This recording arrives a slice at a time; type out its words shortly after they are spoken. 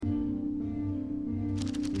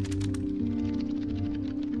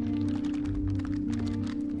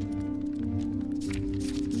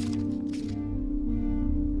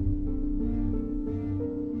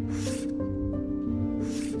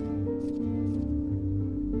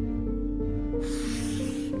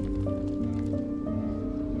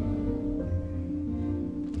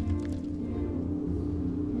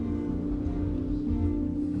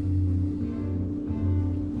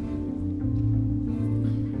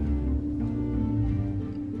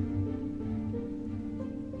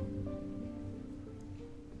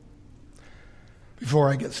Before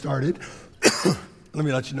I get started, let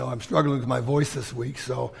me let you know I'm struggling with my voice this week,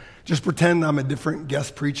 so just pretend I'm a different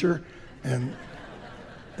guest preacher, and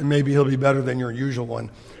maybe he'll be better than your usual one.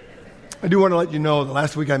 I do want to let you know that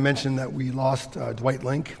last week I mentioned that we lost Dwight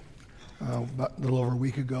Link about a little over a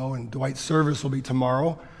week ago, and Dwight's service will be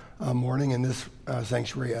tomorrow morning in this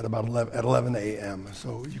sanctuary at about 11 a.m.,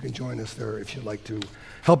 so you can join us there if you'd like to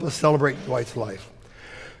help us celebrate Dwight's life.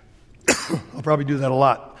 I'll probably do that a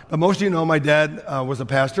lot. But most of you know my dad was a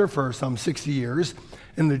pastor for some 60 years.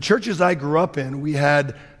 In the churches I grew up in, we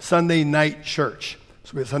had Sunday night church.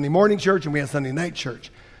 So we had Sunday morning church and we had Sunday night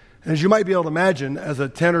church. And as you might be able to imagine, as a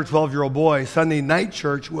 10 or 12-year-old boy, Sunday night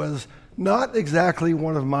church was not exactly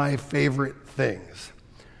one of my favorite things.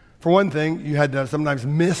 For one thing, you had to sometimes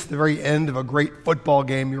miss the very end of a great football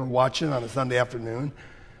game you were watching on a Sunday afternoon.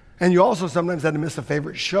 And you also sometimes had to miss a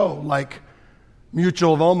favorite show, like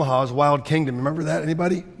Mutual of Omaha's Wild Kingdom. Remember that,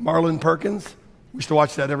 anybody? Marlon Perkins? We used to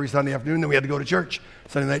watch that every Sunday afternoon. Then we had to go to church,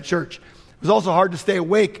 Sunday night church. It was also hard to stay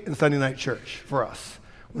awake in Sunday night church for us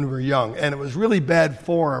when we were young. And it was really bad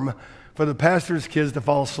form for the pastor's kids to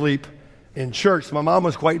fall asleep in church. So my mom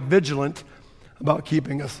was quite vigilant about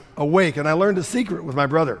keeping us awake. And I learned a secret with my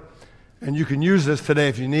brother. And you can use this today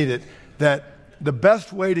if you need it, that the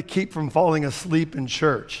best way to keep from falling asleep in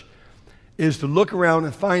church is to look around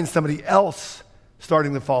and find somebody else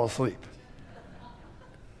starting to fall asleep.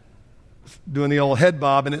 Doing the old head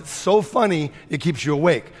bob, and it's so funny, it keeps you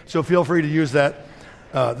awake. So feel free to use that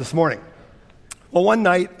this morning. Well, one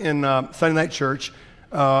night in Sunday night church,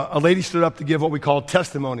 a lady stood up to give what we call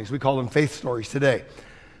testimonies. We call them faith stories today.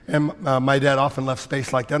 And my dad often left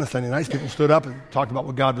space like that on Sunday nights. People stood up and talked about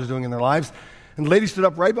what God was doing in their lives. And the lady stood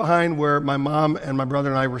up right behind where my mom and my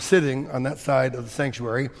brother and I were sitting on that side of the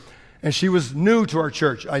sanctuary. And she was new to our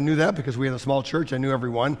church. I knew that because we had a small church. I knew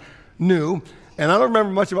everyone, new. And I don't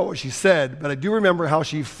remember much about what she said, but I do remember how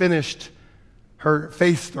she finished her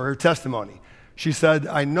faith or her testimony. She said,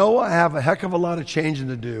 I know I have a heck of a lot of changing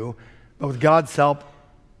to do, but with God's help,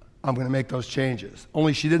 I'm going to make those changes.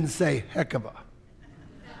 Only she didn't say heck of a.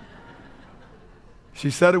 She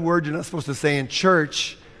said a word you're not supposed to say in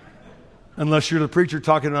church unless you're the preacher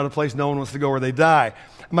talking about a place no one wants to go where they die.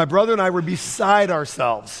 My brother and I were beside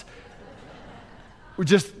ourselves. We're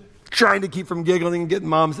just trying to keep from giggling and getting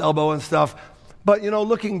mom's elbow and stuff. But,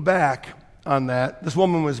 looking back on that, this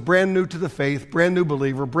woman was brand new to the faith, brand new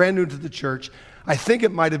believer, brand new to the church. I think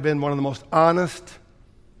it might have been one of the most honest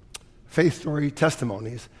faith story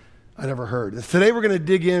testimonies I'd ever heard. And today we're going to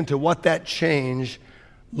dig into what that change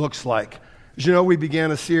looks like. As you know, we began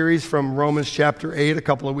a series from Romans chapter 8 a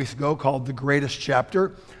couple of weeks ago called The Greatest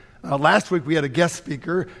Chapter. Last week we had a guest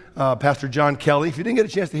speaker, Pastor John Kelly. If you didn't get a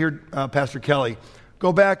chance to hear Pastor Kelly,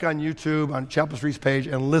 go back on YouTube, on Chapel Street's page,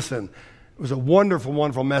 and listen. It was a wonderful,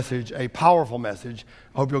 wonderful message, a powerful message.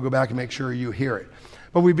 I hope you'll go back and make sure you hear it.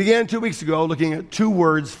 But we began 2 weeks ago looking at 2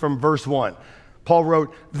 words from verse 1. Paul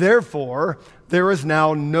wrote, therefore, there is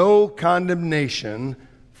now no condemnation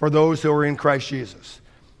for those who are in Christ Jesus.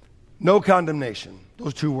 No condemnation,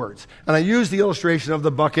 those 2 words. And I use the illustration of the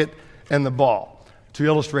bucket and the ball to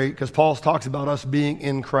illustrate, because Paul talks about us being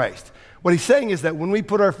in Christ. What he's saying is that when we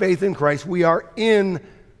put our faith in Christ, we are in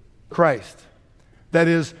Christ. That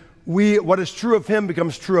is, what is true of him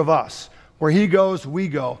becomes true of us. Where he goes, we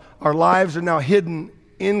go. Our lives are now hidden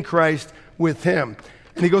in Christ with him.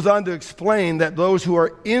 And he goes on to explain that those who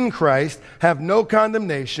are in Christ have no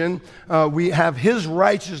condemnation. We have his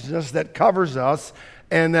righteousness that covers us,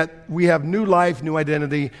 and that we have new life, new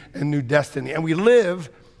identity, and new destiny. And we live,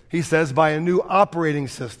 he says, by a new operating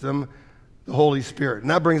system, the Holy Spirit.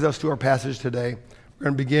 And that brings us to our passage today. We're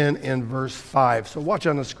going to begin in verse 5. So watch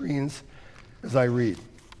on the screens as I read.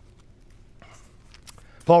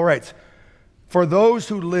 Paul writes, for those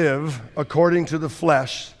who live according to the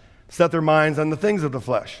flesh set their minds on the things of the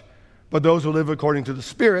flesh. But those who live according to the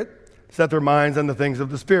Spirit set their minds on the things of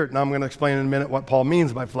the Spirit. Now I'm going to explain in a minute what Paul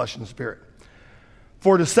means by flesh and spirit.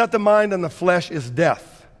 For to set the mind on the flesh is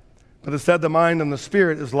death, but to set the mind on the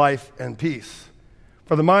Spirit is life and peace.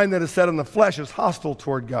 For the mind that is set on the flesh is hostile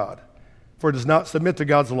toward God, for it does not submit to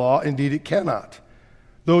God's law. Indeed, it cannot.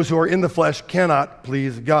 Those who are in the flesh cannot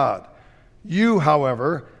please God. You,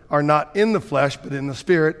 however, are not in the flesh, but in the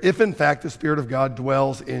Spirit, if in fact the Spirit of God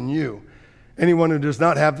dwells in you. Anyone who does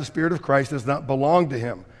not have the Spirit of Christ does not belong to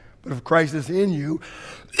him. But if Christ is in you,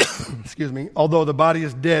 although the body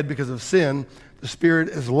is dead because of sin, the Spirit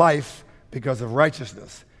is life because of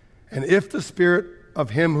righteousness. And if the Spirit of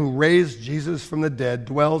him who raised Jesus from the dead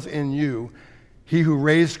dwells in you, he who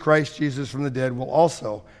raised Christ Jesus from the dead will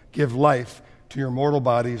also give life to your mortal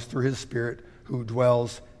bodies through his Spirit who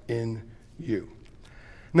dwells in you.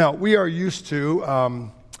 Now, we are used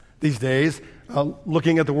to, these days,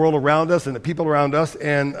 looking at the world around us and the people around us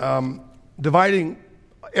and dividing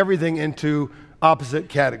everything into opposite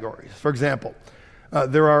categories. For example,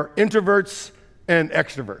 there are introverts and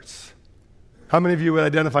extroverts. How many of you would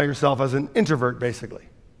identify yourself as an introvert, basically?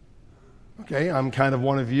 Okay, I'm kind of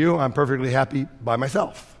one of you. I'm perfectly happy by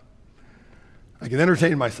myself. I can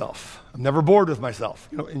entertain myself. I'm never bored with myself.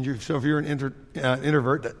 So if you're an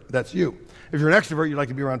introvert, that's you. If you're an extrovert, you like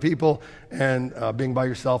to be around people, and being by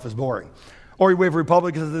yourself is boring. Or we have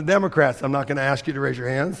Republicans and Democrats. I'm not going to ask you to raise your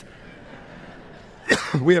hands.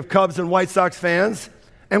 We have Cubs and White Sox fans,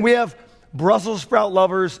 and we have Brussels sprout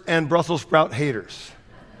lovers and Brussels sprout haters.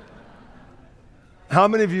 How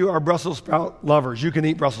many of you are Brussels sprout lovers? You can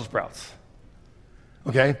eat Brussels sprouts.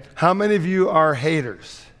 Okay. How many of you are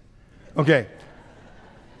haters? Okay.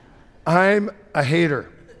 I'm a hater.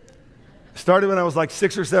 Started when I was like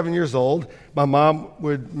 6 or 7 years old. My mom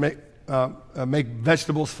would make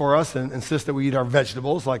vegetables for us and insist that we eat our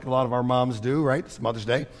vegetables like a lot of our moms do, right? It's Mother's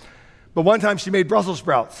Day. But one time she made Brussels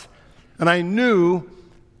sprouts, and I knew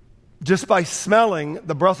just by smelling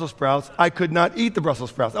the Brussels sprouts, I could not eat the Brussels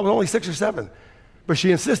sprouts. I was only 6 or 7. But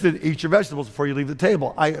she insisted, eat your vegetables before you leave the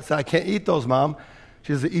table. I said, I can't eat those, Mom.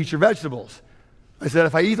 She said, eat your vegetables. I said,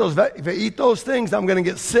 if I eat those things, I'm going to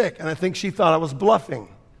get sick. And I think she thought I was bluffing.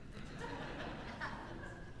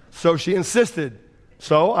 So she insisted.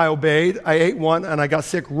 So I obeyed. I ate one, and I got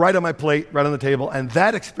sick right on my plate, right on the table. And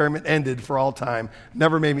that experiment ended for all time.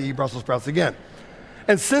 Never made me eat Brussels sprouts again.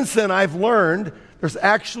 And since then, I've learned there's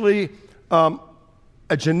actually a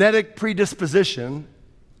genetic predisposition.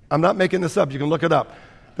 I'm not making this up. You can look it up.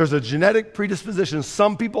 There's a genetic predisposition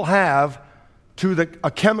some people have to a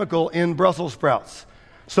chemical in Brussels sprouts.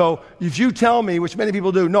 So if you tell me, which many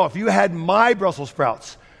people do, no, if you had my Brussels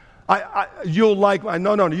sprouts, you'll like,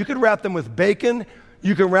 no, you can wrap them with bacon.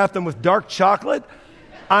 You can wrap them with dark chocolate.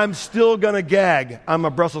 I'm still going to gag. I'm a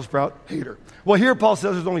Brussels sprout hater. Well, here Paul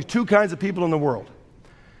says there's only 2 kinds of people in the world.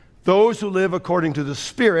 Those who live according to the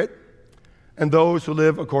Spirit and those who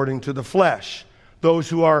live according to the flesh. Those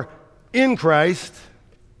who are in Christ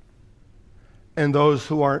and those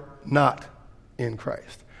who are not in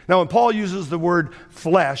Christ. Now, when Paul uses the word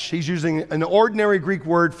flesh, he's using an ordinary Greek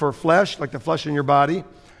word for flesh, like the flesh in your body,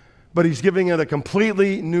 but he's giving it a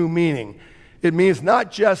completely new meaning. It means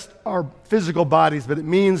not just our physical bodies, but it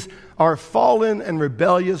means our fallen and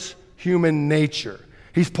rebellious human nature.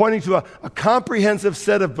 He's pointing to a comprehensive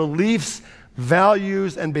set of beliefs,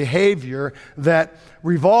 values, and behavior that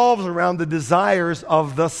revolves around the desires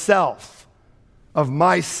of the self, of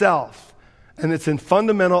myself. And it's in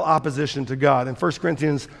fundamental opposition to God. In 1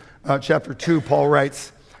 Corinthians chapter 2, Paul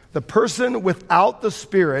writes, the person without the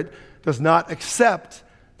Spirit does not accept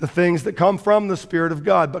the things that come from the Spirit of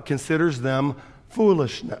God, but considers them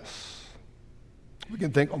foolishness. We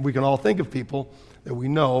can all think of people that we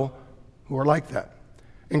know who are like that.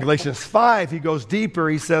 In Galatians 5, he goes deeper.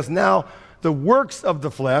 He says, now the works of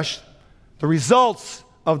the flesh, the results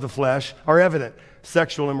of the flesh are evident.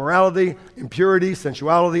 Sexual immorality, impurity,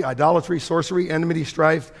 sensuality, idolatry, sorcery, enmity,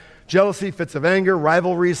 strife, jealousy, fits of anger,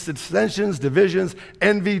 rivalries, dissensions, divisions,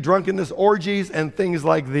 envy, drunkenness, orgies, and things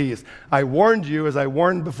like these. I warned you, as I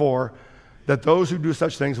warned before, that those who do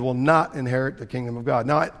such things will not inherit the kingdom of God.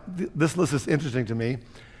 Now, this list is interesting to me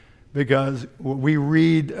because we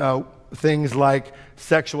read things like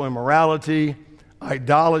sexual immorality,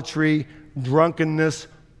 idolatry, drunkenness,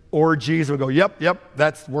 orgies, and we go, yep,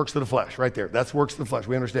 that's works of the flesh right there. That's works of the flesh.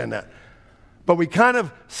 We understand that. But we kind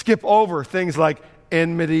of skip over things like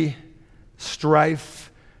enmity,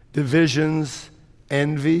 strife, divisions,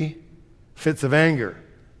 envy, fits of anger.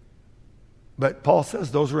 But Paul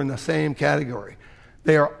says those are in the same category.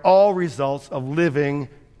 They are all results of living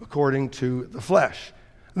according to the flesh.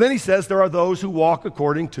 And then he says there are those who walk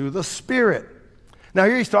according to the Spirit. Now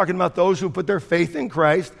here he's talking about those who put their faith in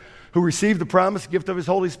Christ, who receive the promised gift of his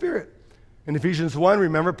Holy Spirit. In Ephesians 1,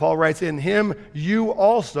 remember, Paul writes, in him you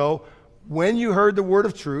also, when you heard the word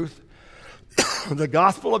of truth, the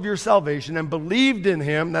gospel of your salvation, and believed in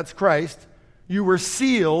him, that's Christ, you were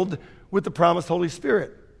sealed with the promised Holy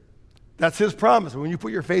Spirit. That's his promise. When you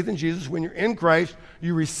put your faith in Jesus, when you're in Christ,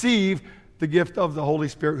 you receive the gift of the Holy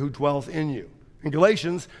Spirit who dwells in you. In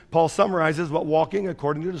Galatians, Paul summarizes what walking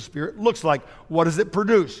according to the Spirit looks like. What does it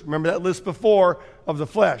produce? Remember that list before of the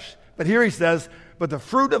flesh. But here he says, but the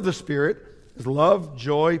fruit of the Spirit is love,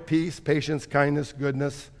 joy, peace, patience, kindness,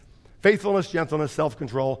 goodness, faithfulness, gentleness,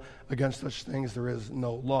 self-control. Against such things there is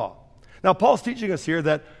no law. Now, Paul's teaching us here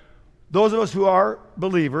that those of us who are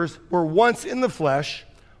believers were once in the flesh,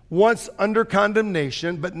 once under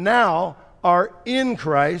condemnation, but now are in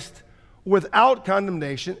Christ, without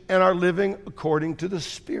condemnation and are living according to the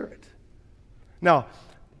Spirit. Now,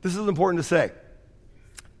 this is important to say.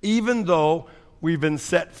 Even though we've been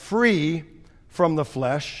set free from the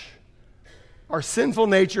flesh, our sinful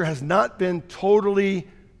nature has not been totally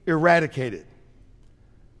eradicated.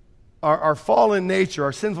 Our fallen nature,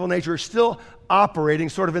 our sinful nature is still operating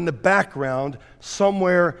sort of in the background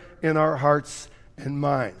somewhere in our hearts and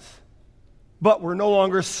minds. But we're no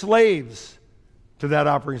longer slaves to that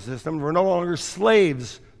operating system. We're no longer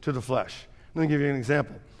slaves to the flesh. Let me give you an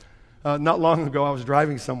example. Not long ago, I was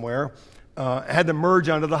driving somewhere. I had to merge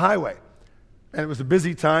onto the highway. And it was a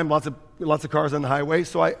busy time, lots of cars on the highway,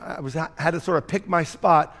 so I had to sort of pick my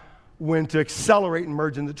spot when to accelerate and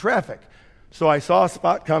merge into traffic. So I saw a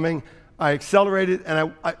spot coming, I accelerated,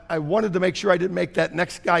 and I wanted to make sure I didn't make that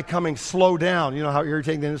next guy coming slow down. You know how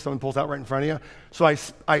irritating it is if someone pulls out right in front of you? So I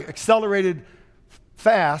accelerated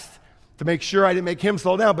fast to make sure I didn't make him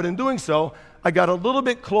slow down, but in doing so, I got a little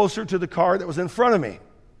bit closer to the car that was in front of me.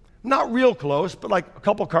 Not real close, but like a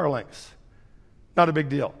couple car lengths. Not a big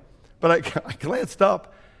deal. But I glanced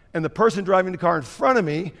up, and the person driving the car in front of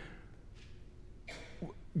me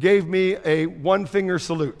gave me a one-finger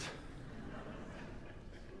salute.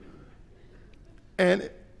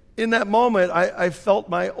 And in that moment, I felt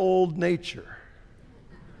my old nature.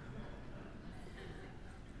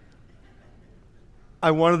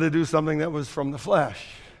 I wanted to do something that was from the flesh,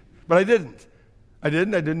 but I didn't. I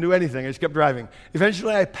didn't do anything. I just kept driving.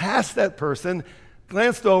 Eventually, I passed that person,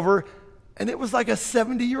 glanced over, and it was like a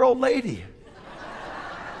 70-year-old lady.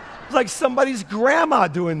 It was like somebody's grandma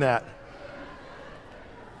doing that.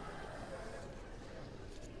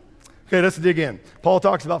 Okay, let's dig in. Paul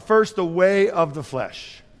talks about first the way of the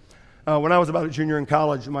flesh. When I was about a junior in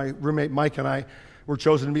college, my roommate Mike and I were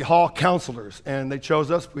chosen to be hall counselors, and they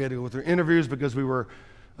chose us. We had to go through interviews because we were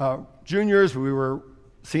juniors. We were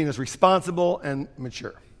seen as responsible and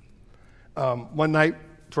mature. One night,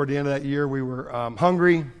 toward the end of that year, we were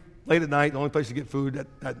hungry, late at night. The only place to get food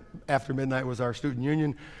after midnight was our student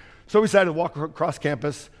union. So we decided to walk across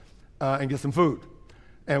campus and get some food.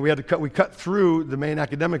 And we cut through the main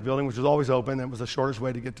academic building, which was always open, and it was the shortest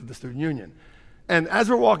way to get to the student union. And as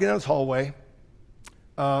we're walking down this hallway,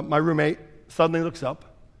 my roommate suddenly looks up,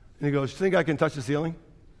 and he goes, "You think I can touch the ceiling?"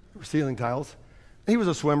 Or ceiling tiles. He was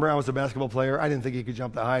a swimmer. I was a basketball player. I didn't think he could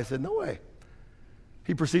jump that high. I said, "No way."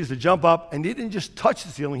 He proceeds to jump up, and he didn't just touch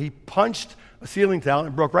the ceiling. He punched a ceiling tile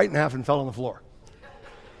and broke right in half and fell on the floor.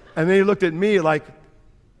 And then he looked at me like,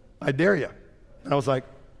 "I dare you." And I was like,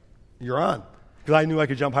 "You're on." Because I knew I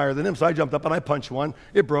could jump higher than him. So I jumped up and I punched one.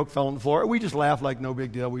 It broke, fell on the floor. We just laughed like no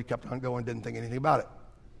big deal. We kept on going, didn't think anything about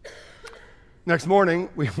it. Next morning,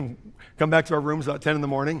 we come back to our rooms about 10 in the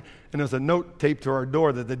morning, and there's a note taped to our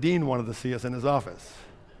door that the dean wanted to see us in his office.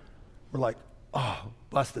 We're like, "Oh,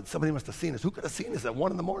 busted. Somebody must have seen us. Who could have seen us at 1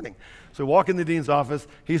 in the morning?" So we walk in the dean's office.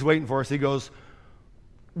 He's waiting for us. He goes,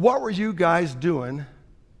 "What were you guys doing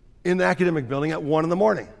in the academic building at 1 in the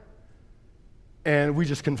morning?" And we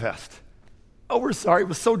just confessed. "Oh, we're sorry. It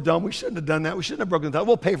was so dumb. We shouldn't have done that. We shouldn't have broken the tile.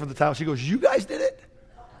 We'll pay for the tile." She goes, "You guys did it?"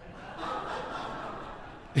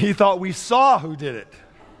 He thought we saw who did it.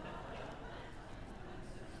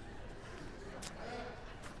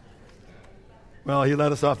 Well, he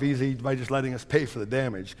let us off easy by just letting us pay for the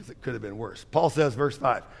damage because it could have been worse. Paul says, verse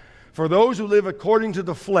 5, "For those who live according to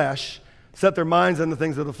the flesh set their minds on the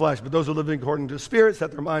things of the flesh, but those who live according to the Spirit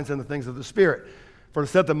set their minds on the things of the Spirit. For to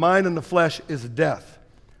set the mind on the flesh is death,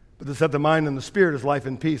 but to set the mind on the Spirit is life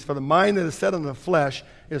and peace. For the mind that is set on the flesh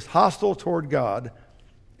is hostile toward God,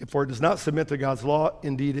 for it does not submit to God's law.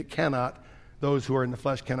 Indeed, it cannot. Those who are in the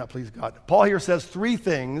flesh cannot please God." Paul here says three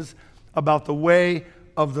things about the way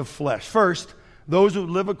of the flesh. First, those who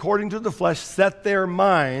live according to the flesh set their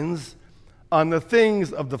minds on the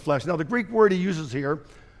things of the flesh. Now, the Greek word he uses here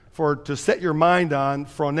for to set your mind on,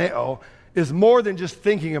 phroneo, is more than just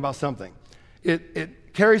thinking about something.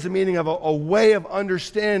 It carries the meaning of a way of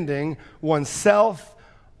understanding oneself,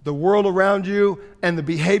 the world around you, and the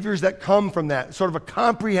behaviors that come from that. Sort of a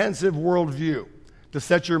comprehensive worldview to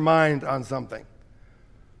set your mind on something.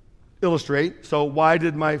 Illustrate. So why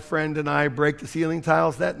did my friend and I break the ceiling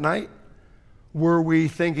tiles that night? Were we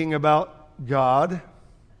thinking about God?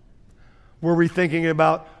 Were we thinking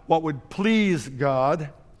about what would please God?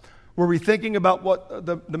 Were we thinking about what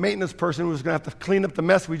the maintenance person was going to have to clean up the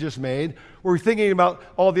mess we just made? Were we thinking about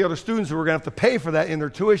all the other students who were going to have to pay for that in their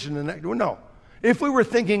tuition? No. If we were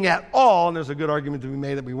thinking at all, and there's a good argument to be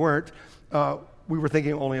made that we weren't, we were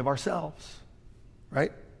thinking only of ourselves,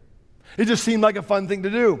 right? It just seemed like a fun thing to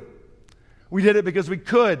do. We did it because we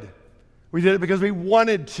could. We did it because we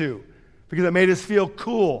wanted to, because it made us feel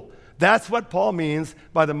cool. That's what Paul means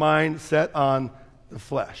by the mind set on the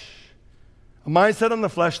flesh. A mind set on the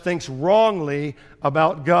flesh thinks wrongly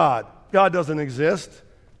about God. God doesn't exist.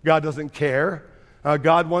 God doesn't care.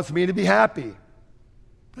 God wants me to be happy.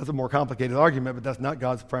 That's a more complicated argument, but that's not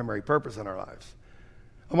God's primary purpose in our lives.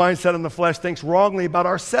 A mind set on the flesh thinks wrongly about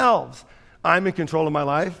ourselves. I'm in control of my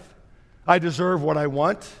life. I deserve what I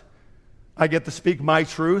want. I get to speak my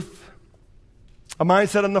truth. A mind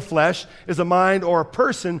set on the flesh is a mind or a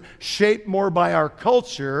person shaped more by our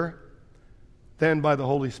culture than by the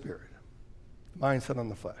Holy Spirit. Mind set on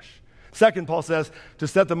the flesh. Second, Paul says, to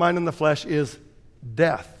set the mind on the flesh is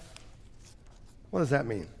death. What does that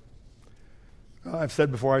mean? I've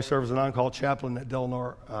said before, I serve as an on-call chaplain at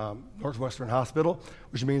Delnor Northwestern Hospital,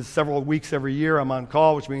 which means several weeks every year I'm on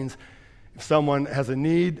call, which means if someone has a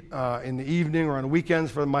need in the evening or on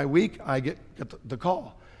weekends for my week, I get the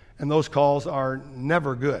call. And those calls are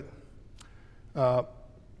never good. About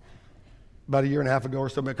a year and a half ago or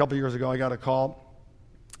so, a couple of years ago, I got a call.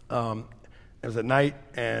 It was at night,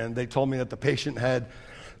 and they told me that the patient had,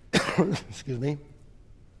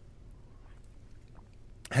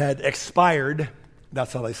 had expired,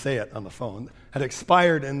 that's how they say it on the phone, had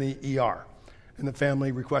expired in the ER, and the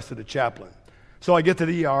family requested a chaplain. So I get to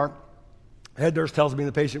the ER. Head nurse tells me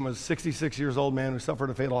the patient was a 66 years old man who suffered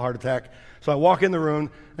a fatal heart attack. So I walk in the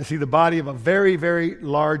room and see the body of a very, very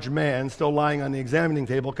large man still lying on the examining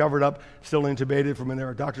table, covered up, still intubated from when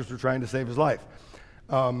their doctors were trying to save his life.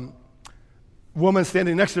 Woman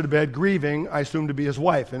standing next to the bed, grieving, I assumed to be his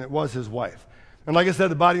wife, and it was his wife. And like I said,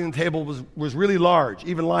 the body on the table was really large.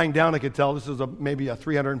 Even lying down, I could tell this was maybe a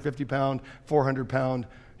 350-pound, 400-pound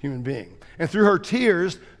human being. And through her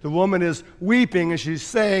tears, the woman is weeping, and she's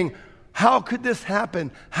saying, how could this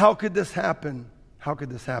happen? How could this happen? How could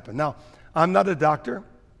this happen? Now, I'm not a doctor.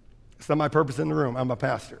 It's not my purpose in the room. I'm a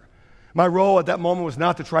pastor. My role at that moment was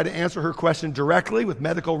not to try to answer her question directly with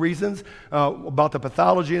medical reasons about the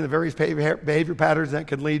pathology and the various behavior patterns that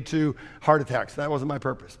could lead to heart attacks. That wasn't my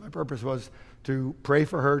purpose. My purpose was to pray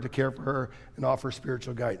for her, to care for her, and offer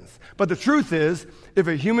spiritual guidance. But the truth is, if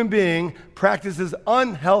a human being practices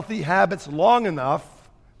unhealthy habits long enough,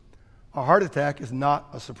 a heart attack is not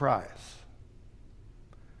a surprise.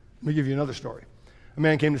 Let me give you another story. A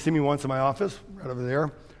man came to see me once in my office, right over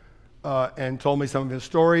there, and told me some of his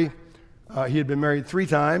story. He had been married 3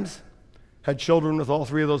 times, had children with all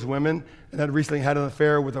 3 of those women, and had recently had an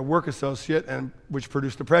affair with a work associate, which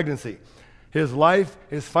produced a pregnancy. His life,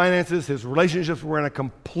 his finances, his relationships were in a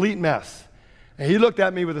complete mess. And he looked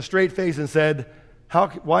at me with a straight face and said,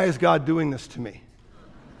 why is God doing this to me?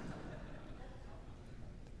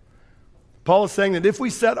 Paul is saying that if we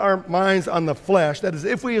set our minds on the flesh, that is,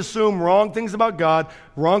 if we assume wrong things about God,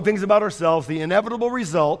 wrong things about ourselves, the inevitable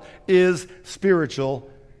result is spiritual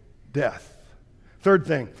death. Third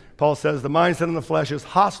thing, Paul says, the mind set on the flesh is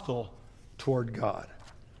hostile toward God.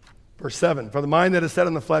 Verse 7, for the mind that is set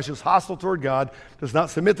on the flesh is hostile toward God, does not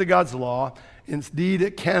submit to God's law. Indeed,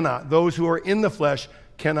 it cannot. Those who are in the flesh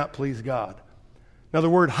cannot please God. Now, the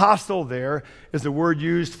word hostile there is the word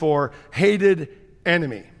used for hated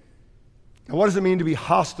enemy. Now, what does it mean to be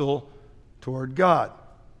hostile toward God?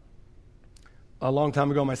 A long time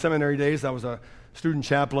ago, in my seminary days, I was a student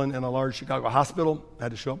chaplain in a large Chicago hospital. I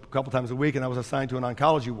had to show up a couple times a week, and I was assigned to an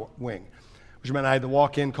oncology wing, which meant I had to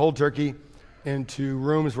walk in cold turkey into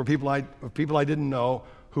rooms where people I didn't know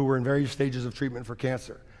who were in various stages of treatment for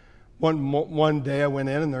cancer. One day I went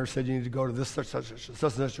in, and they said, you need to go to this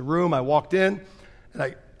such a room. I walked in,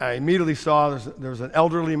 and I immediately saw there was an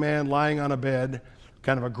elderly man lying on a bed,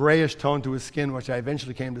 kind of a grayish tone to his skin, which I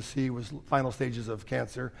eventually came to see was final stages of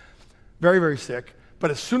cancer. Very, very sick.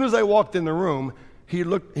 But as soon as I walked in the room, he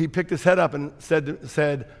picked his head up and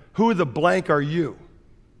said, who the blank are you?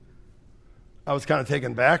 I was kind of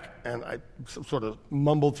taken back, and I sort of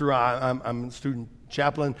mumbled through, I'm a student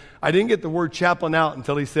chaplain. I didn't get the word chaplain out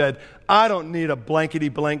until he said, I don't need a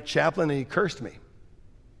blankety-blank chaplain, and he cursed me.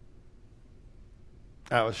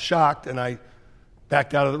 I was shocked, and I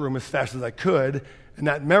backed out of the room as fast as I could, and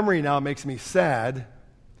that memory now makes me sad,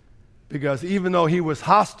 because even though he was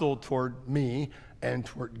hostile toward me and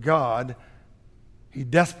toward God, he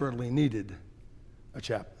desperately needed a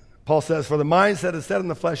chaplain. Paul says, for the mindset is set in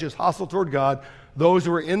the flesh is hostile toward God. Those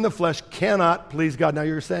who are in the flesh cannot please God. Now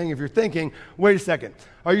you're saying, if you're thinking, wait a second,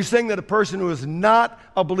 are you saying that a person who is not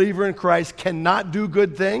a believer in Christ cannot do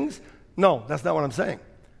good things? No, that's not what I'm saying.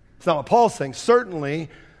 It's not what Paul's saying. Certainly,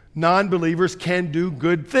 non-believers can do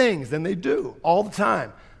good things, and they do all the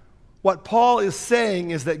time. What Paul is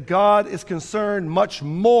saying is that God is concerned much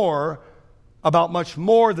more about much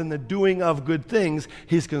more than the doing of good things.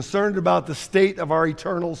 He's concerned about the state of our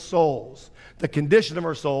eternal souls, the condition of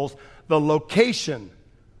our souls, the location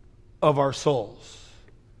of our souls.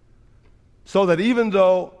 So that even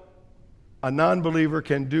though a non-believer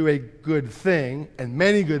can do a good thing, and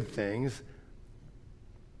many good things,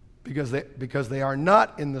 because they are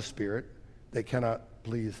not in the Spirit, they cannot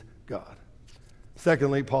please God.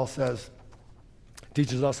 Secondly, Paul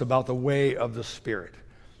teaches us about the way of the Spirit.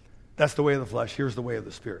 That's the way of the flesh. Here's the way of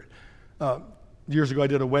the Spirit. Years ago, I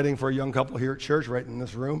did a wedding for a young couple here at church, right in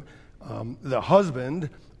this room. The husband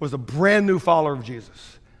was a brand new follower of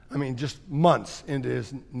Jesus. I mean, just months into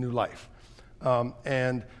his new life.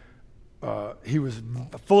 He was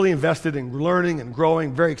fully invested in learning and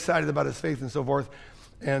growing, very excited about his faith and so forth.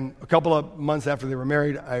 And a couple of months after they were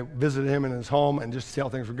married, I visited him in his home and just to see how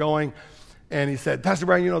things were going. And he said, Pastor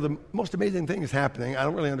Brian, the most amazing thing is happening. I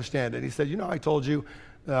don't really understand it. He said, I told you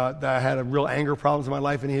that I had a real anger problems in my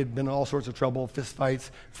life, and he had been in all sorts of trouble, fist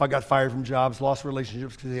fights. If I got fired from jobs, lost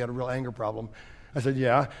relationships because he had a real anger problem. I said,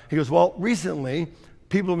 yeah. He goes, well, recently,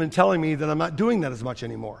 people have been telling me that I'm not doing that as much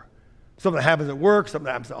anymore. Something that happens at work, something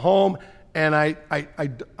that happens at home, and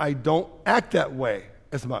I don't act that way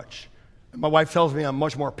as much. My wife tells me I'm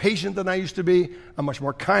much more patient than I used to be. I'm much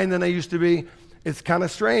more kind than I used to be. It's kind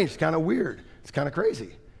of strange. It's kind of weird. It's kind of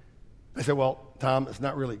crazy. I said, well, Tom, it's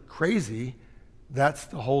not really crazy. That's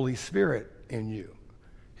the Holy Spirit in you.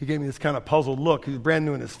 He gave me this kind of puzzled look. He was brand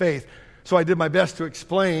new in his faith. So I did my best to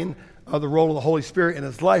explain the role of the Holy Spirit in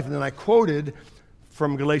his life. And then I quoted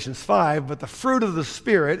from Galatians 5, but the fruit of the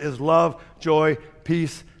Spirit is love, joy,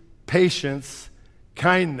 peace, patience,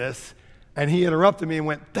 kindness. And he interrupted me and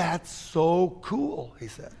went, that's so cool, he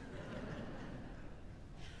said.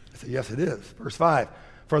 I said, yes, it is. Verse 5,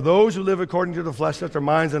 for those who live according to the flesh set their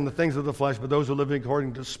minds on the things of the flesh, but those who live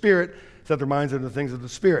according to the Spirit set their minds on the things of the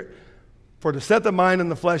Spirit. For to set the mind on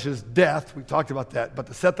the flesh is death, we talked about that, but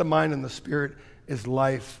to set the mind on the Spirit is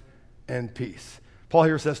life and peace. Paul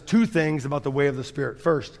here says two things about the way of the Spirit.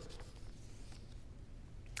 First,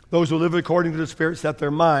 those who live according to the Spirit set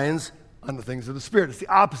their minds on the things of the Spirit. It's the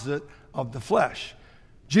opposite of the flesh.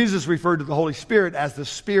 Jesus referred to the Holy Spirit as the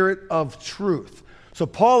Spirit of truth. So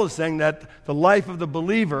Paul is saying that the life of the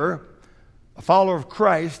believer, a follower of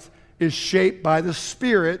Christ, is shaped by the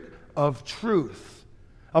Spirit of truth.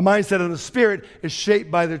 A mindset in the Spirit is shaped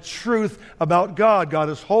by the truth about God. God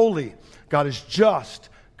is holy. God is just.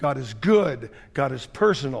 God is good. God is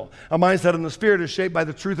personal. A mindset in the Spirit is shaped by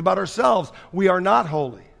the truth about ourselves. We are not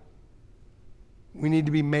holy. We need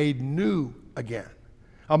to be made new again.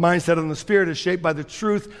 A mindset in the Spirit is shaped by the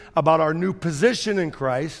truth about our new position in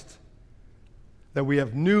Christ, that we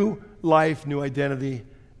have new life, new identity,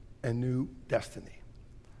 and new destiny.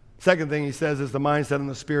 Second thing he says is the mindset in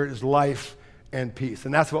the Spirit is life and peace.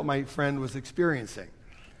 And that's what my friend was experiencing,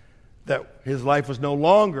 that his life was no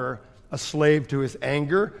longer a slave to his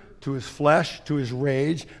anger, to his flesh, to his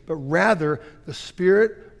rage, but rather the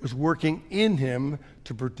Spirit was working in him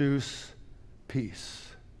to produce peace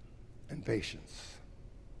and patience.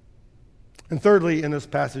 And thirdly, in this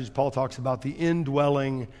passage, Paul talks about the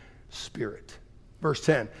indwelling Spirit. Verse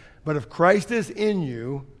 10, but if Christ is in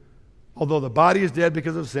you, although the body is dead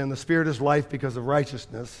because of sin, the Spirit is life because of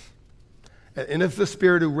righteousness. And if the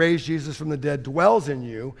Spirit who raised Jesus from the dead dwells in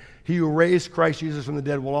you, he who raised Christ Jesus from the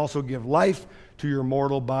dead will also give life to your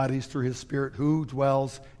mortal bodies through his Spirit who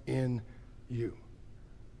dwells in you.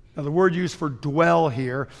 Now, the word used for dwell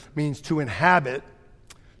here means to inhabit,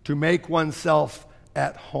 to make oneself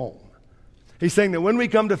at home. He's saying that when we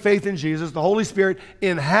come to faith in Jesus, the Holy Spirit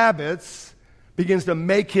inhabits, begins to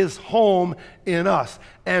make his home in us.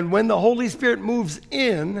 And when the Holy Spirit moves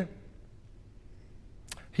in,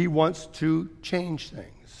 he wants to change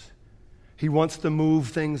things. He wants to move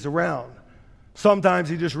things around. Sometimes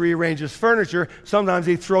he just rearranges furniture. Sometimes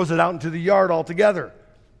he throws it out into the yard altogether.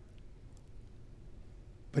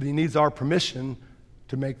 But he needs our permission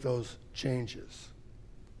to make those changes.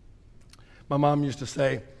 My mom used to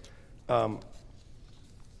say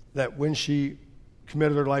that when she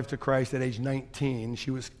committed her life to Christ at age 19,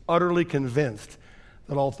 she was utterly convinced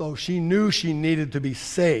that although she knew she needed to be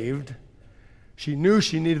saved, she knew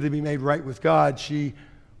she needed to be made right with God, she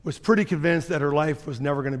was pretty convinced that her life was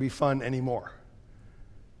never going to be fun anymore.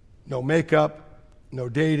 No makeup, no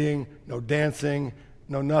dating, no dancing,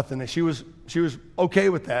 no nothing. And she was okay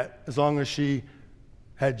with that as long as she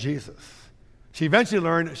had Jesus. She eventually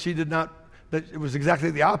learned that it was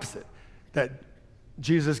exactly the opposite, that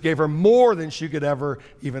Jesus gave her more than she could ever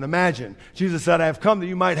even imagine. Jesus said, I have come that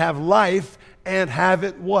you might have life and have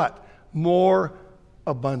it what? More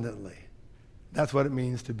abundantly. That's what it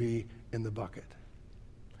means to be in the bucket.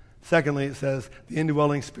 Secondly, it says the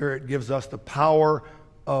indwelling Spirit gives us the power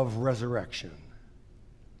of resurrection.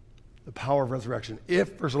 The power of resurrection.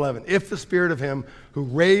 If, verse 11, if the Spirit of him who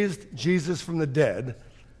raised Jesus from the dead,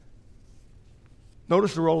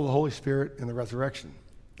 notice the role of the Holy Spirit in the resurrection.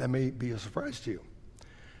 That may be a surprise to you.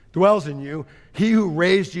 Dwells in you. He who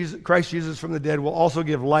raised Christ Jesus from the dead will also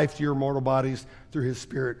give life to your mortal bodies through his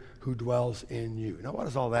Spirit who dwells in you. Now, what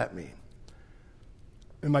does all that mean?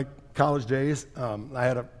 In my college days, I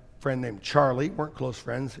had a friend named Charlie. We weren't close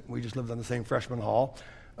friends. We just lived on the same freshman hall.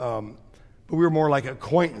 But we were more like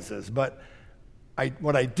acquaintances. But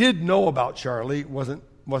what I did know about Charlie wasn't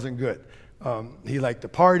good. He liked to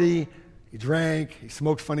party. He drank, he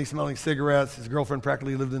smoked funny-smelling cigarettes, his girlfriend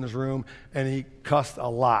practically lived in his room, and he cussed a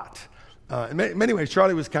lot. In many ways,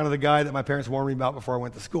 Charlie was kind of the guy that my parents warned me about before I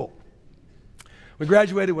went to school. We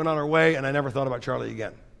graduated, went on our way, and I never thought about Charlie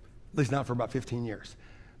again, at least not for about 15 years.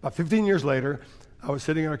 About 15 years later, I was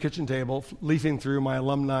sitting at our kitchen table, leafing through my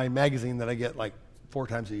alumni magazine that I get like 4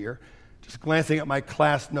 times a year, just glancing at my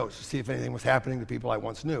class notes to see if anything was happening to people I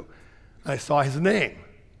once knew. And I saw his name.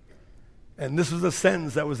 And this was a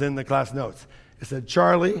sentence that was in the class notes. It said,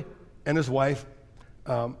 Charlie and his wife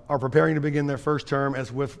are preparing to begin their first term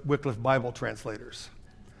as Wycliffe Bible translators.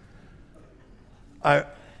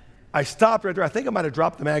 I stopped right there. I think I might have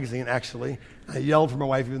dropped the magazine, actually. I yelled for my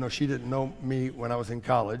wife, even though she didn't know me when I was in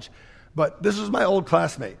college. But this was my old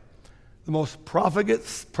classmate, the most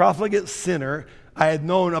profligate sinner I had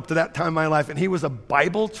known up to that time in my life. And he was a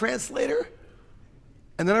Bible translator?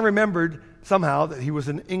 And then I remembered somehow that he was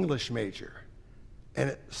an English major. And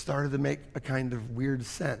it started to make a kind of weird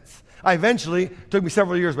sense. It took me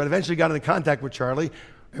several years, but eventually got into contact with Charlie,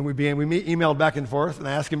 and we emailed back and forth, and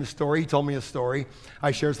I asked him his story. He told me his story.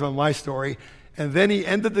 I shared some of my story. And then he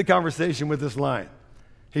ended the conversation with this line.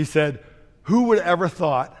 He said, who would ever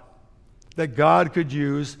thought that God could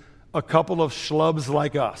use a couple of schlubs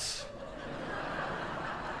like us?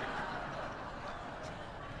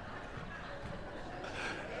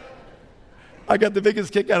 I got the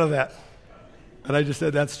biggest kick out of that. And I just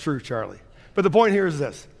said, that's true, Charlie. But the point here is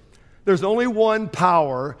this. There's only one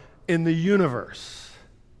power in the universe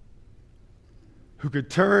who could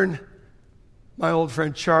turn my old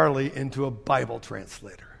friend Charlie into a Bible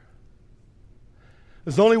translator.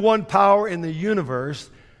 There's only one power in the universe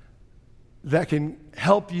that can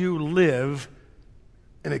help you live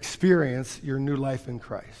and experience your new life in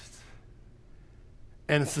Christ.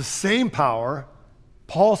 And it's the same power,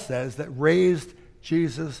 Paul says, that raised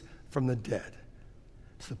Jesus from the dead.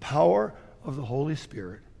 It's the power of the Holy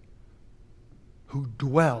Spirit who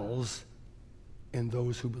dwells in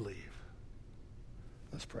those who believe.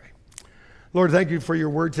 Let's pray. Lord, thank you for your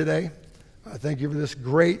word today. Thank you for this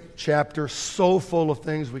great chapter, so full of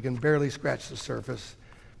things we can barely scratch the surface.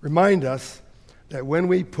 Remind us that when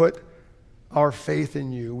we put our faith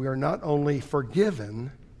in you, we are not only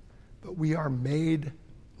forgiven, but we are made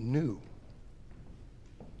new.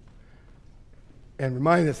 And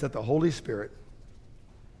remind us that the Holy Spirit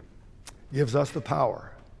gives us the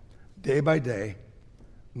power, day by day,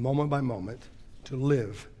 moment by moment, to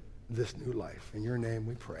live this new life. In your name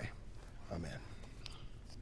we pray. Amen.